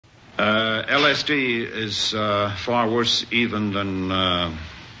LSD is far worse even than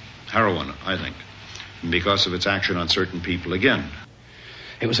heroin, I think, because of its action on certain people again.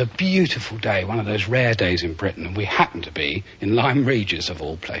 It was a beautiful day, one of those rare days in Britain, and we happened to be in Lyme Regis, of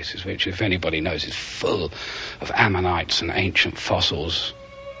all places, which, if anybody knows, is full of ammonites and ancient fossils.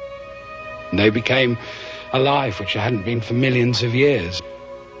 And they became alive, which hadn't been for millions of years.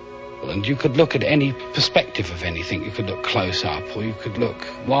 And you could look at any perspective of anything. You could look close up, or you could look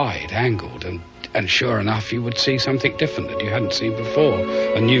wide, angled, and sure enough, you would see something different that you hadn't seen before.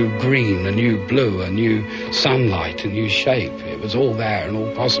 A new green, a new blue, a new sunlight, a new shape. It was all there and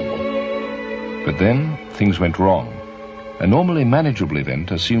all possible. But then things went wrong. A normally manageable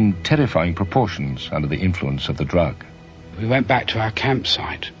event assumed terrifying proportions under the influence of the drug. We went back to our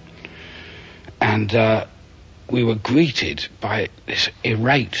campsite, and we were greeted by this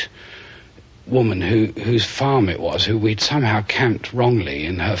irate woman whose farm it was, who we'd somehow camped wrongly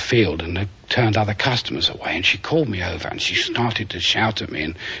in her field and had turned other customers away. And she called me over and she started to shout at me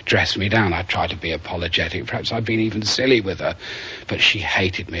and dress me down. I tried to be apologetic. Perhaps I'd been even silly with her, but she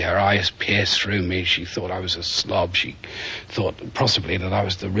hated me. Her eyes pierced through me. She thought I was a slob. She thought possibly that I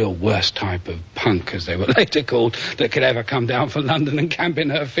was the real worst type of punk, as they were later called, that could ever come down from London and camp in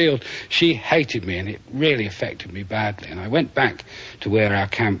her field. She hated me, and it really affected me badly. And I went back to where our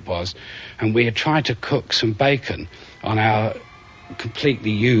camp was, and we had tried to cook some bacon on our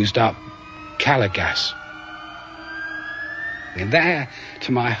completely used up Calagas. And there,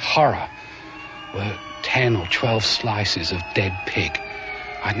 to my horror, were 10 or 12 slices of dead pig.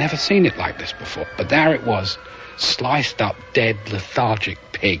 I'd never seen it like this before, but there it was, sliced up, dead, lethargic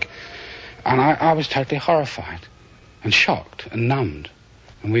pig. And I was totally horrified and shocked and numbed.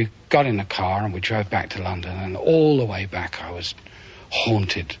 And we got in the car and we drove back to London, and all the way back I was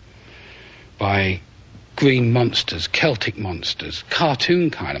haunted by green monsters, Celtic monsters, cartoon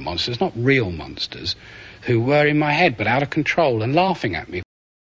kind of monsters, not real monsters, who were in my head but out of control and laughing at me.